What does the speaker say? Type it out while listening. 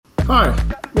Hi,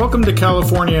 welcome to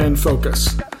California in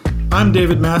Focus. I'm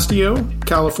David Mastio,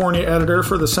 California editor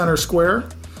for the Center Square.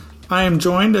 I am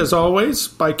joined, as always,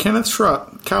 by Kenneth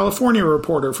Schrupp, California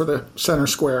reporter for the Center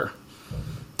Square.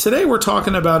 Today we're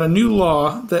talking about a new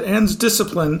law that ends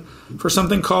discipline for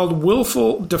something called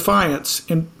willful defiance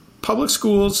in public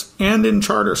schools and in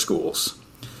charter schools.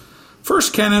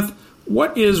 First, Kenneth,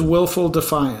 what is willful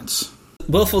defiance?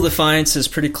 Willful defiance is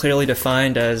pretty clearly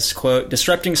defined as, quote,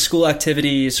 disrupting school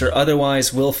activities or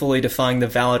otherwise willfully defying the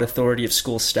valid authority of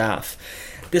school staff.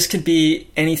 This could be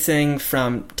anything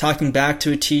from talking back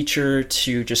to a teacher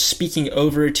to just speaking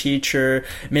over a teacher,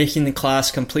 making the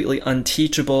class completely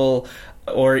unteachable,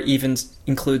 or even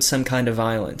include some kind of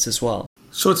violence as well.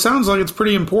 So it sounds like it's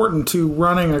pretty important to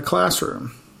running a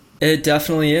classroom. It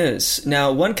definitely is.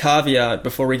 Now, one caveat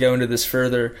before we go into this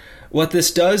further, what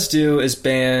this does do is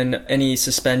ban any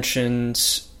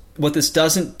suspensions. What this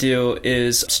doesn't do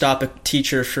is stop a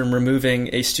teacher from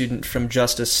removing a student from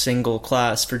just a single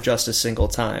class for just a single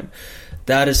time.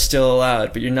 That is still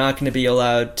allowed, but you're not going to be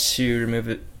allowed to remove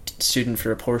a student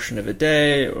for a portion of a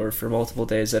day or for multiple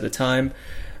days at a time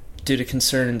due to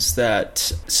concerns that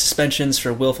suspensions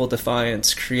for willful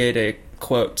defiance create a,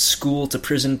 quote,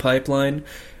 school-to-prison pipeline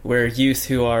where youth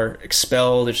who are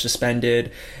expelled or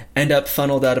suspended end up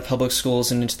funneled out of public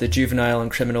schools and into the juvenile and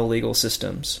criminal legal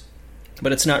systems.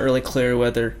 But it's not really clear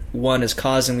whether one is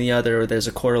causing the other or there's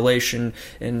a correlation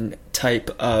in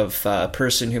type of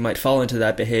person who might fall into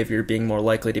that behavior being more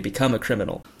likely to become a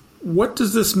criminal. What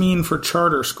does this mean for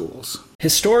charter schools?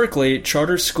 Historically,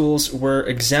 charter schools were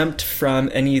exempt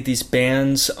from any of these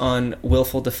bans on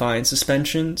willful defiance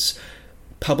suspensions.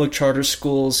 Public charter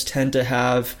schools tend to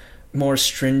have more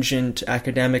stringent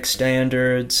academic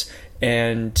standards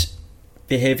and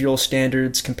behavioral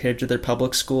standards compared to their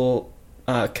public school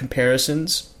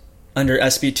comparisons. Under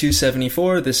SB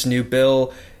 274, this new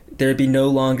bill, there'd be no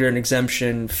longer an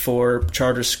exemption for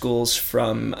charter schools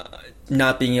from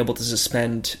not being able to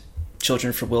suspend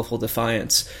children for willful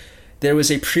defiance. There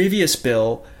was a previous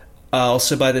bill,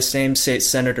 also by the same state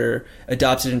senator,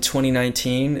 adopted in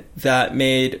 2019 that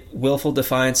made willful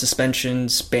defiance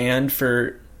suspensions banned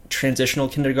for transitional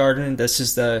kindergarten. This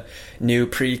is the new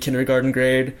pre-kindergarten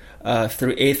grade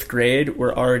through 8th grade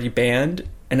were already banned.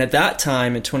 And at that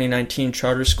time, in 2019,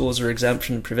 charter schools were exempt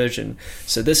from the provision.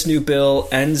 So this new bill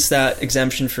ends that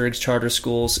exemption for charter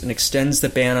schools and extends the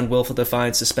ban on willful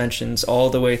defiance suspensions all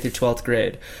the way through 12th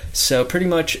grade. So pretty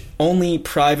much only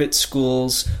private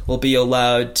schools will be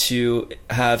allowed to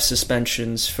have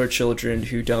suspensions for children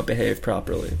who don't behave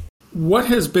properly. What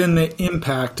has been the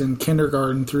impact in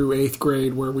kindergarten through 8th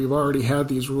grade where we've already had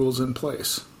these rules in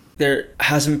place? There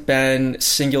hasn't been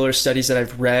singular studies that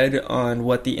I've read on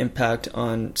what the impact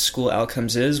on school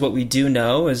outcomes is. What we do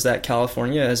know is that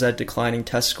California has had declining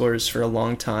test scores for a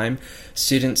long time.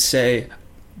 Students say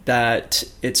that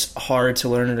it's hard to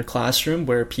learn in a classroom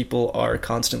where people are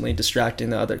constantly distracting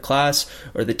the other class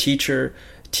or the teacher.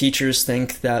 Teachers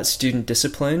think that student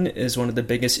discipline is one of the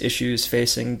biggest issues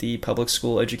facing the public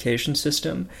school education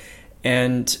system.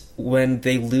 And when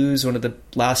they lose one of the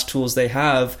last tools they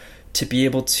have to be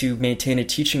able to maintain a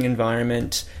teaching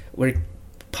environment, we're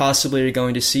possibly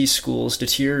going to see schools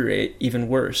deteriorate even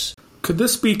worse. Could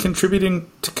this be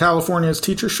contributing to California's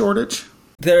teacher shortage?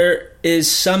 There is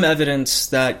some evidence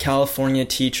that California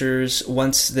teachers,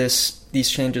 once these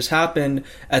changes happen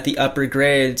at the upper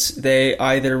grades, they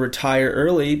either retire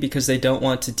early because they don't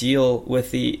want to deal with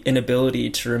the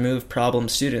inability to remove problem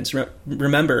students.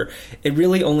 Remember, it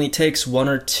really only takes one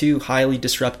or two highly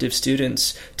disruptive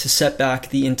students to set back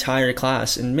the entire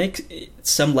class and make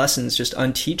some lessons just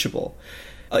unteachable.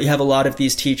 You have a lot of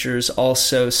these teachers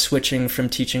also switching from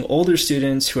teaching older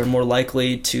students who are more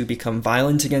likely to become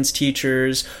violent against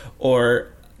teachers or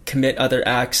commit other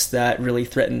acts that really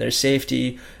threaten their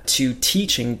safety to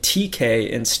teaching TK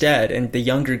instead and the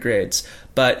younger grades.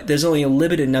 But there's only a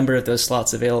limited number of those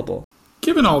slots available.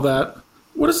 Given all that,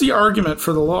 what is the argument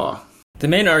for the law? The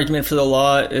main argument for the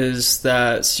law is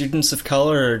that students of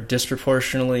color are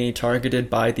disproportionately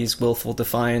targeted by these willful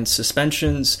defiance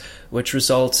suspensions, which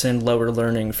results in lower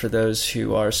learning for those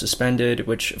who are suspended,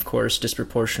 which of course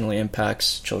disproportionately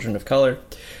impacts children of color.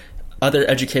 Other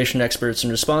education experts in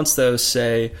response, though,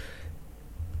 say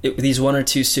these one or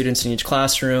two students in each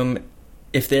classroom,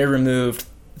 if they're removed,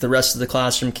 the rest of the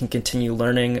classroom can continue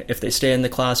learning. If they stay in the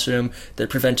classroom, they're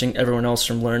preventing everyone else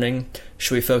from learning.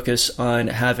 Should we focus on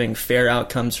having fair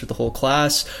outcomes for the whole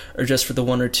class or just for the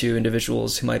one or two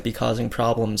individuals who might be causing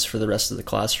problems for the rest of the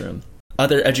classroom?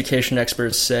 Other education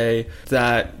experts say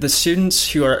that the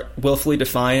students who are willfully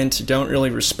defiant don't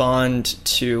really respond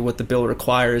to what the bill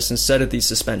requires instead of these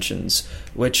suspensions,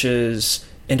 which is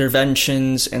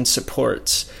interventions and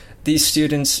supports. These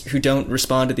students who don't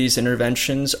respond to these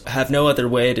interventions have no other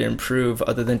way to improve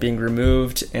other than being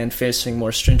removed and facing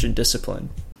more stringent discipline.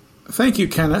 Thank you,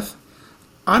 Kenneth.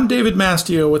 I'm David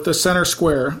Mastio with the Center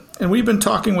Square, and we've been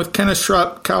talking with Kenneth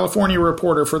Schrupp, California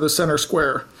reporter for the Center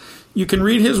Square. You can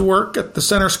read his work at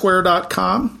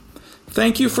thecentersquare.com.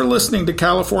 Thank you for listening to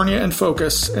California in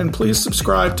Focus, and please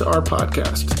subscribe to our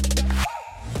podcast.